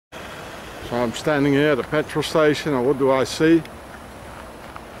So I'm standing here at the petrol station, and what do I see?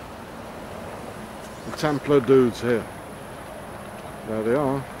 The Templar dudes here. There they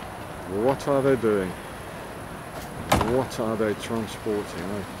are. What are they doing? What are they transporting?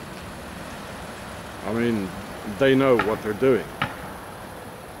 Eh? I mean, they know what they're doing.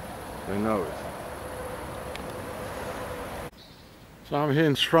 They know it. So I'm here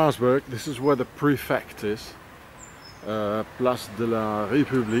in Strasbourg. This is where the prefect is. Place de la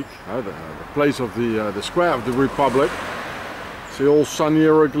République, the place of the square of the Republic. See all sun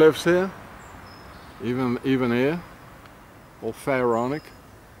hieroglyphs here, even here, all pharaonic.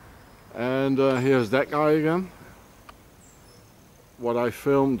 And here's that guy again. What I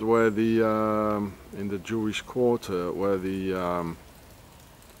filmed where the in the Jewish quarter, where the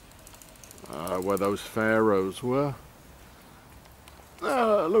where those pharaohs were.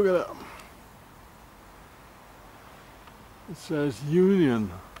 Look at that. It says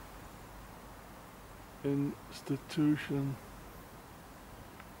Union Institution.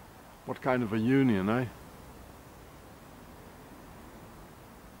 What kind of a union, eh?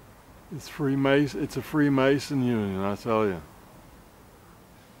 It's Freemason. It's a Freemason union, I tell you.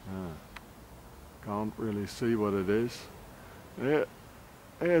 Can't really see what it is.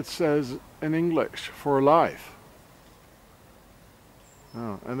 It says in English, for life.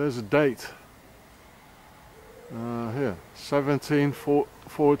 Oh, and there's a date. Here,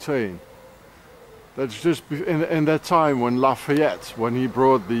 1714. That's just in that time when Lafayette, when he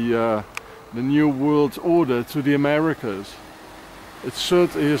brought the New World Order to the Americas.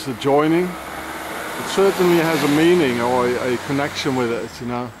 Here's the joining. It certainly has a meaning or a connection with it, you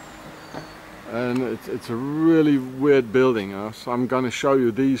know. And it's a really weird building. So I'm going to show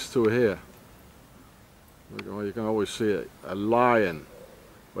you these two here. You can always see it. A lion,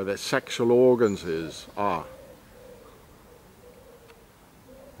 where their sexual organs are.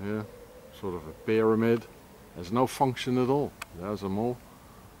 Yeah, sort of a pyramid. There's no function at all. There's them all.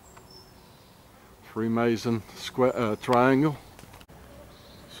 Freemason square triangle.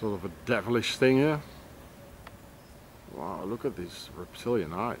 Sort of a devilish thing here. Wow, look at these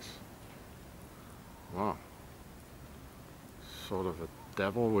reptilian eyes. Wow. Sort of a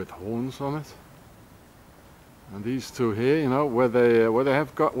devil with horns on it. And these two here, you know, where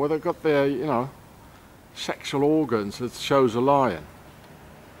they've got their, you know, sexual organs, it shows a lion.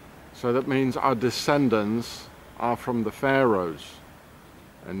 So that means our descendants are from the pharaohs.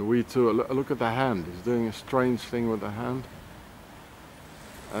 And we too, look at the hand, he's doing a strange thing with the hand.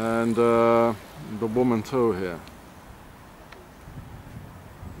 And the woman too here.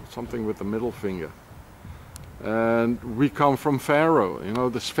 Something with the middle finger. And we come from Pharaoh, you know,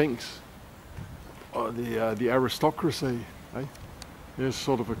 the Sphinx. Or the aristocracy. Eh? Here's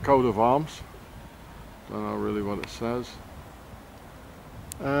sort of a coat of arms. Don't know really what it says.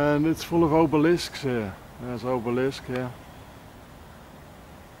 And it's full of obelisks here. There's obelisk here.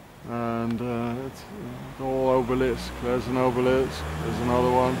 And it's all obelisk. There's an obelisk. There's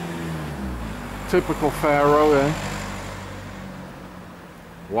another one. Typical pharaoh, eh?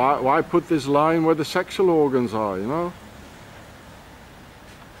 Why put this line where the sexual organs are, you know?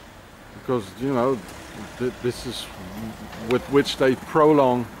 Because, you know, this is with which they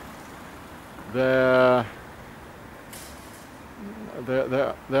prolong their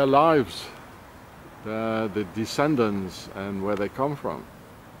lives, the descendants, and where they come from.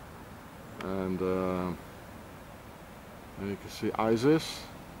 And you can see Isis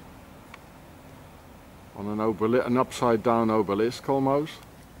on an upside down obelisk almost.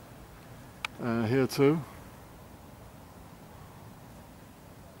 Here too.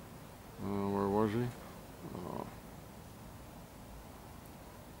 Where was he?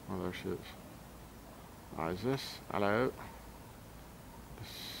 Oh, there she is. Isis, hello. The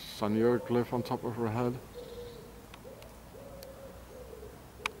sun hieroglyph on top of her head.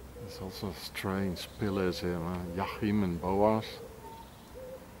 There's also strange pillars here, man. Yachim and Boaz.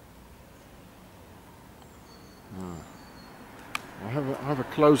 I have a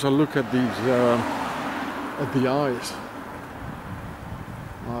closer look at these, at the eyes.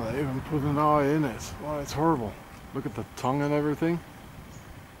 Oh, they even put an eye in it. Wow, it's horrible. Look at the tongue and everything.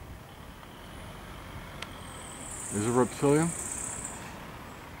 Is it reptilian?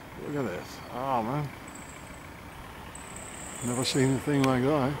 Look at this. Oh man. Never seen anything like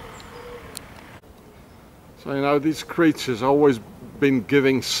that. So, you know, these creatures always been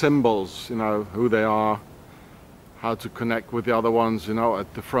giving symbols, you know, who they are, how to connect with the other ones, you know,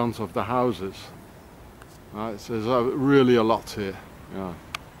 at the front of the houses. There's really a lot here. Yeah.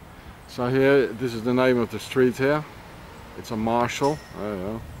 So here, this is the name of the street here. It's a marshal. There you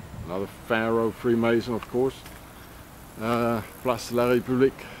go. Another pharaoh, Freemason, of course. Place de la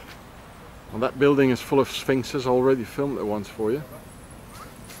République. Well, that building is full of sphinxes. I already filmed it once for you.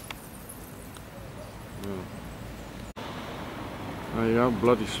 Yeah. There you go,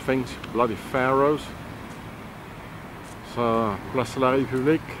 bloody sphinx, bloody pharaohs. So, Place de la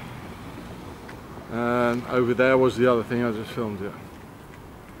République. And over there was the other thing I just filmed here.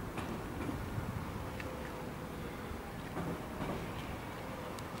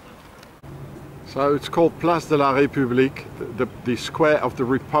 So it's called Place de la République, the square of the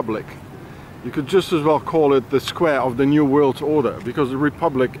Republic. You could just as well call it the square of the New World Order, because the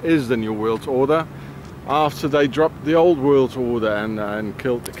Republic is the New World Order after they dropped the old World Order and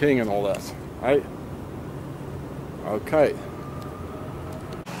killed the king and all that, right? Okay.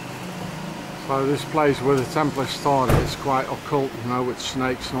 So this place where the Templars started is quite occult, you know, with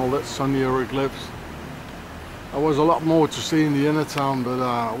snakes and all that, sun hieroglyphs. There was a lot more to see in the inner town, but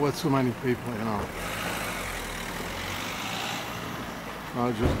with too many people, you know.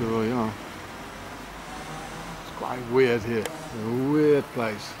 I just do, you know. It's quite weird here. It's a weird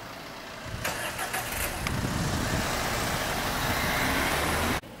place.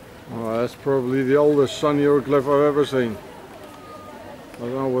 Well, that's probably the oldest sun hieroglyph I've ever seen. I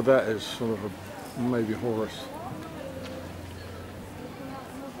don't know what that is, sort of a, maybe Horus.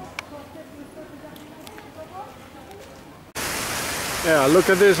 Yeah, look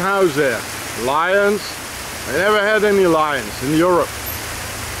at this house there. Lions. I never had any lions in Europe.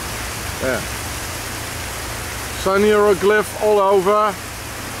 Yeah. Sun hieroglyph all over.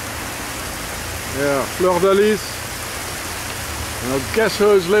 Yeah, fleur de lis. Now guess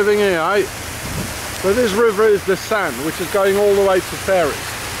who's living here, eh? So this river is the Seine, which is going all the way to Paris.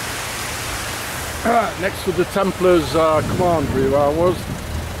 Next to the Templars commandery where I was.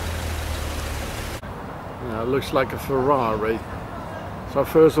 Yeah, it looks like a Ferrari. So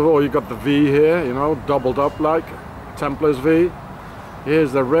first of all you got the V here, you know, doubled up like Templars V.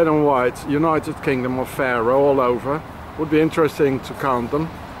 Here's the red and white United Kingdom of Pharaoh all over. Would be interesting to count them.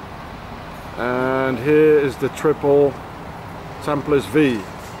 And here is the triple Templars V.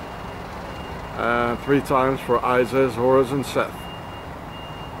 3 times for Isis, Horus and Seth.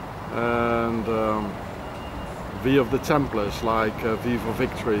 And V of the Templars, like V for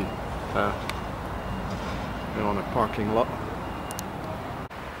Victory, you know, on a parking lot.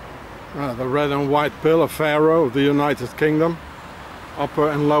 The red and white pill of Pharaoh of the United Kingdom. Upper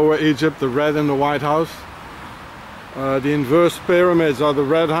and Lower Egypt, the red and the white house. The inverse pyramids are the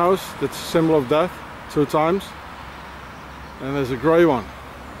red house, that's a symbol of death, 2 times. And there's a grey one.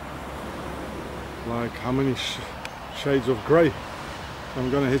 Like how many shades of grey? I'm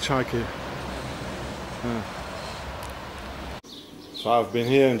gonna hitchhike here. Yeah. So I've been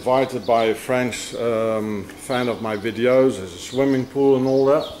here invited by a French fan of my videos. There's a swimming pool and all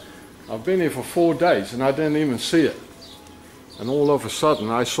that. I've been here for 4 days and I didn't even see it. And all of a sudden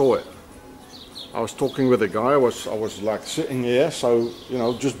I saw it. I was talking with a guy, I was like sitting here, so you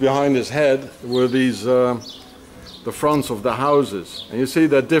know, just behind his head were these the fronts of the houses, and you see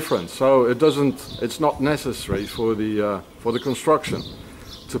they're different. So it's not necessary for the construction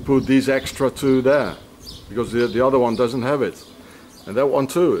to put these extra 2 there, because the other one doesn't have it, and that one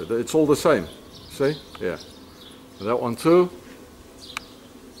too. It's all the same. See? Yeah. And that one too.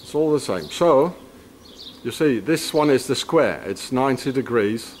 It's all the same. So you see, this one is the square. It's 90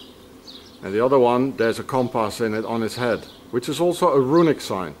 degrees, and the other one, there's a compass in it on its head, which is also a runic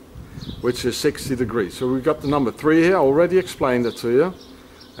sign, which is 60 degrees. So we've got the number 3 here. I already explained it to you.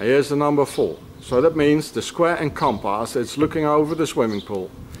 And here's the number 4. So that means the square and compass, it's looking over the swimming pool.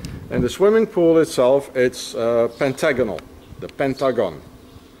 And the swimming pool itself, it's pentagonal, the pentagon,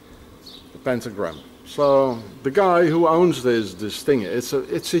 the pentagram. So the guy who owns this thing, it's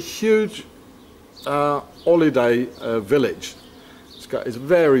a huge holiday village. It's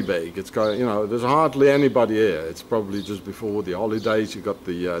very big. It's got, you know, there's hardly anybody here. It's probably just before the holidays. You got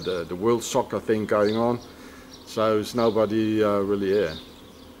the World Soccer thing going on, so it's nobody really here.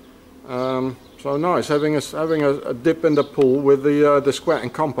 So nice having a dip in the pool with the square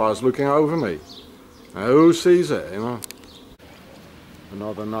and compass looking over me. Now, who sees it, you know?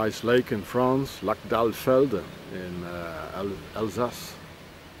 Another nice lake in France, Lac d'Alfelde in Alsace.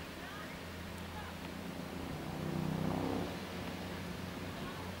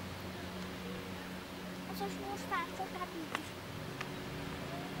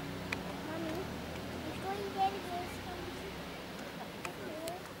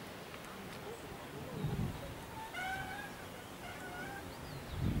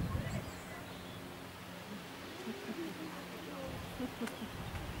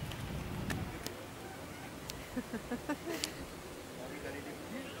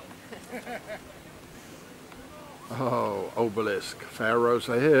 Oh, obelisk. Pharaohs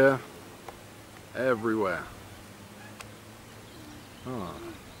are here. everywhere. Oh.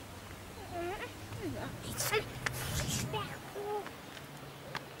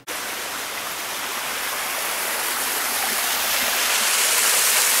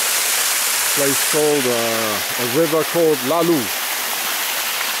 Place called a river called Lalou.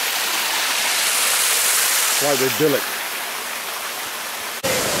 Quite idyllic.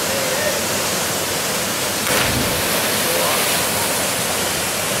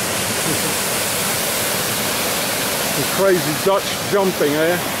 Some crazy Dutch jumping,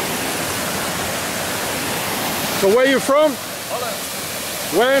 eh? So where are you from? Holland.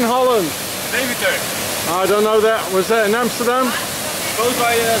 Where in Holland? Deventer. I don't know that. Was that in Amsterdam? Close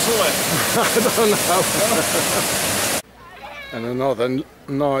by Zwolle. I don't know. And another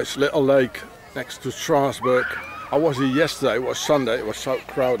nice little lake next to Strasbourg. I was here yesterday, it was Sunday, it was so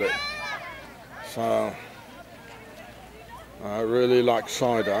crowded. So, I really like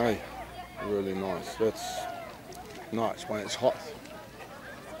cider, eh? Really nice. That's nice when it's hot.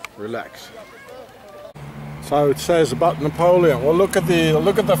 Relax. So it says about Napoleon. Well, look at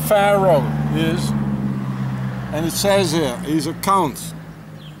the pharaoh. He is. And it says here, he's a count.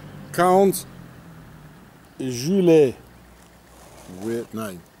 Count Jules. Weird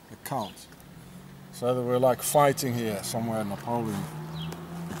name. A count. So they were like fighting here somewhere, Napoleon.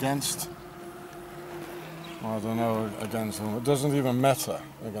 Against, I don't know against whom. It doesn't even matter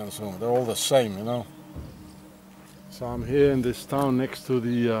against whom. They're all the same, you know. So I'm here in this town next to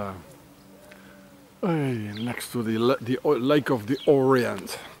the Lake of the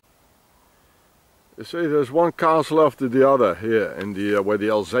Orient. You see, there's one castle after the other here in the where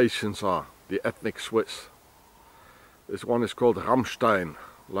the Alsatians are, the ethnic Swiss. This one is called Ramstein,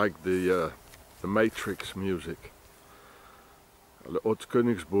 like the Matrix music. Oud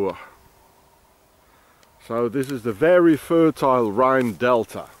Koningsboer. So this is the very fertile Rhine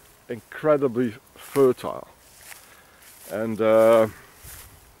Delta, incredibly fertile. And so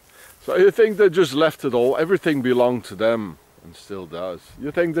you think they just left it all, everything belonged to them, and still does. You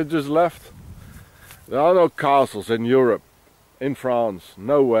think they just left? There are no castles in Europe, in France,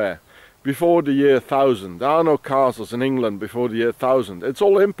 nowhere, before the year 1000. There are no castles in England before the year 1000. It's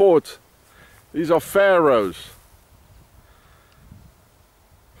all import. These are pharaohs.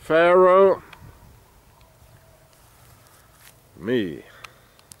 Pharaoh. Me.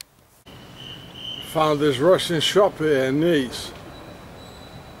 Found this Russian shop here in Nice.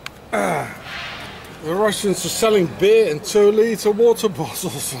 The Russians are selling beer in 2-liter water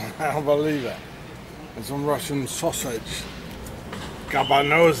bottles. I don't believe it. And some Russian sausage.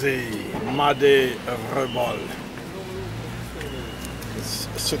 Kabanozi Made Rebol. It's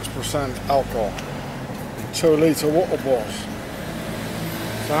 6% alcohol in 2-liter water bottles.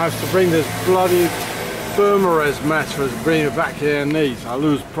 So I have to bring this bloody Thermarest mattress, bring it back here in Nice. I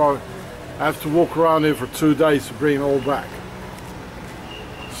have to walk around here for 2 days to bring it all back.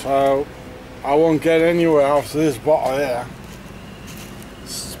 So I won't get anywhere after this bottle here.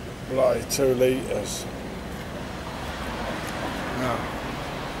 It's bloody 2 liters. No.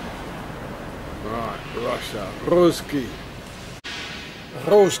 Right, Russia. Ruski.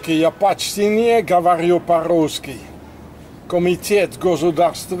 Ruski, я почти не говорю по-русски. Комитет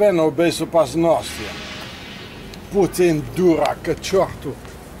государственной безопасности. Путин дурак, к черту.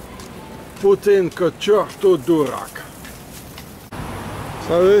 Putin к черту дурак.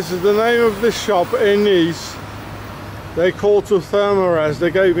 So this is the name of the shop in Nice. They called to Thermarest. They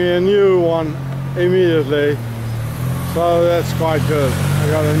gave me a new one immediately. So that's quite good. I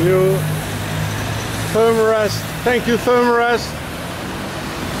got a new Thermarest. Thank you, Thermarest.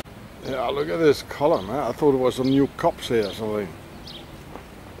 Yeah, look at this color, man. I thought it was some new cups here or something.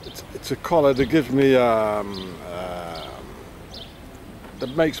 It's a color that gives me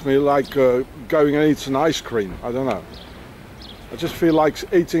that makes me like going and eat some ice cream. I don't know. I just feel like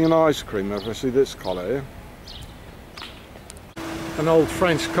eating an ice cream if I see this color here. An old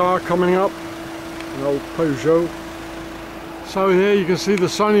French car coming up, an old Peugeot. So here you can see the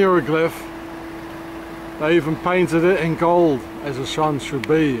sun hieroglyph. They even painted it in gold, as the sun should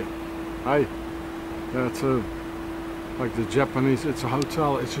be. Hey, there too. Like the Japanese, it's a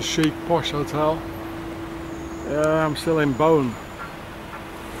hotel, it's a chic, posh hotel. Yeah, I'm still in Beaune.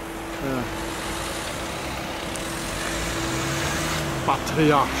 Yeah.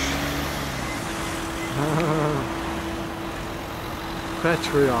 Patriarch.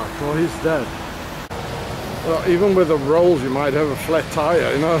 Patriarch, well he's dead. Well, even with the rolls you might have a flat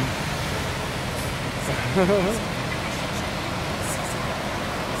tire, you know.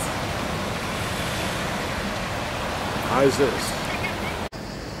 How's this?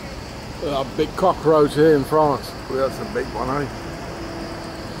 A big cockroach here in France. Well, that's a big one, eh?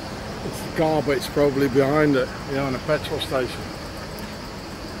 It's the garbage probably behind it, yeah, on a petrol station.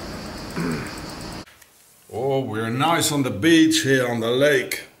 Oh, we're nice on the beach here on the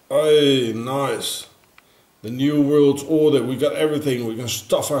lake. Hey, nice. The New World Order, we got everything. We can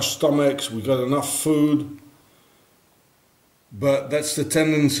stuff our stomachs, we got enough food. But that's the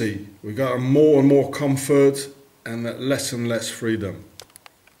tendency. We got more and more comfort and less freedom.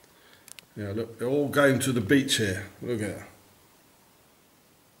 Yeah, look, they're all going to the beach here. Look at it.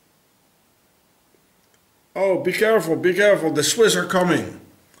 Oh, be careful, be careful. The Swiss are coming.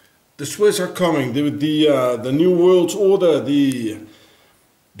 The Swiss are coming. The New World Order, the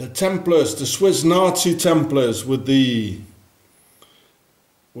Templars, the Swiss Nazi Templars with the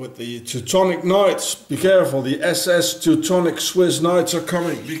Teutonic Knights. Be careful. The SS Teutonic Swiss Knights are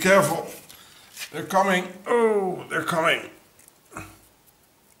coming. Be careful. They're coming. Oh, they're coming.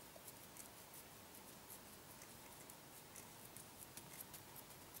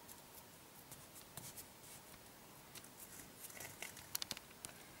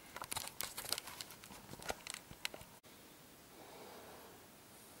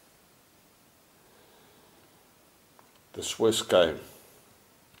 The Swiss came.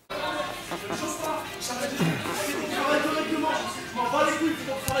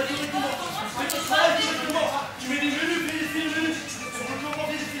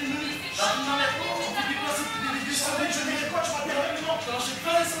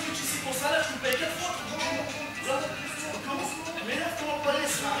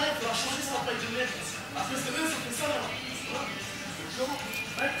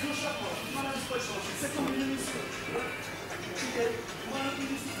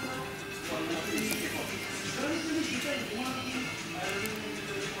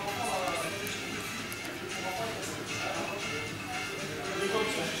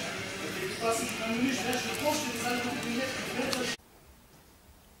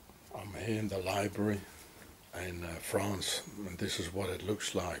 I'm here in the library in France, and this is what it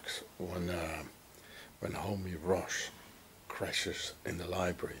looks like when Homie Roche crashes in the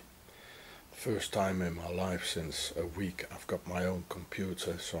library. First time in my life since a week I've got my own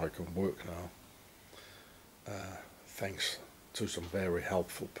computer so I can work now. Thanks to some very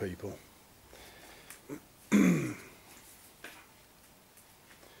helpful people. Just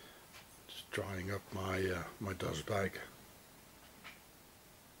drying up my dust bag.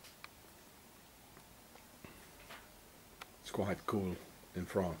 It's quite cool in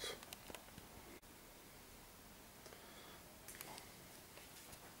France.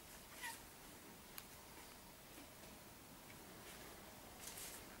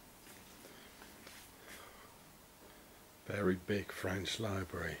 Very big French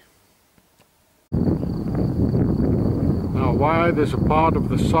library. Now, why there's a part of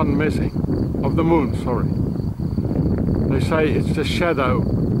the sun missing? Of the moon, sorry. They say it's the shadow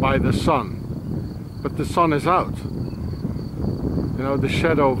by the sun, but the sun is out. You know, the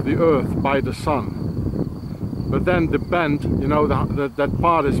shadow of the earth by the sun. But then the bend, you know, that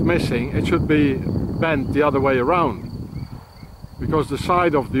part is missing. It should be bent the other way around. Because the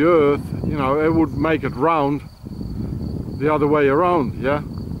side of the earth, you know, it would make it round the other way around, yeah?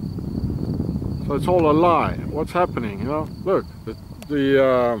 So it's all a lie. What's happening, you know? Look,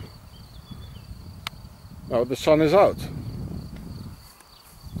 the sun is out.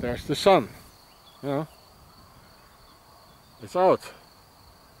 There's the sun, you know? It's out.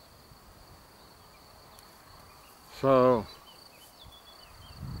 So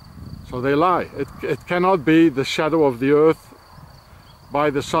they lie. It cannot be the shadow of the earth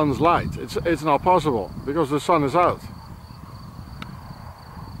by the sun's light. It's not possible because the sun is out.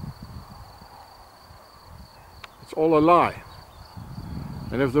 It's all a lie.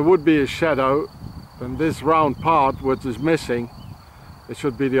 And if there would be a shadow, then this round part which is missing, it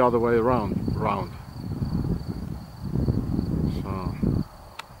should be the other way around. So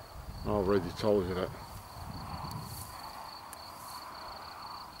I already told you that.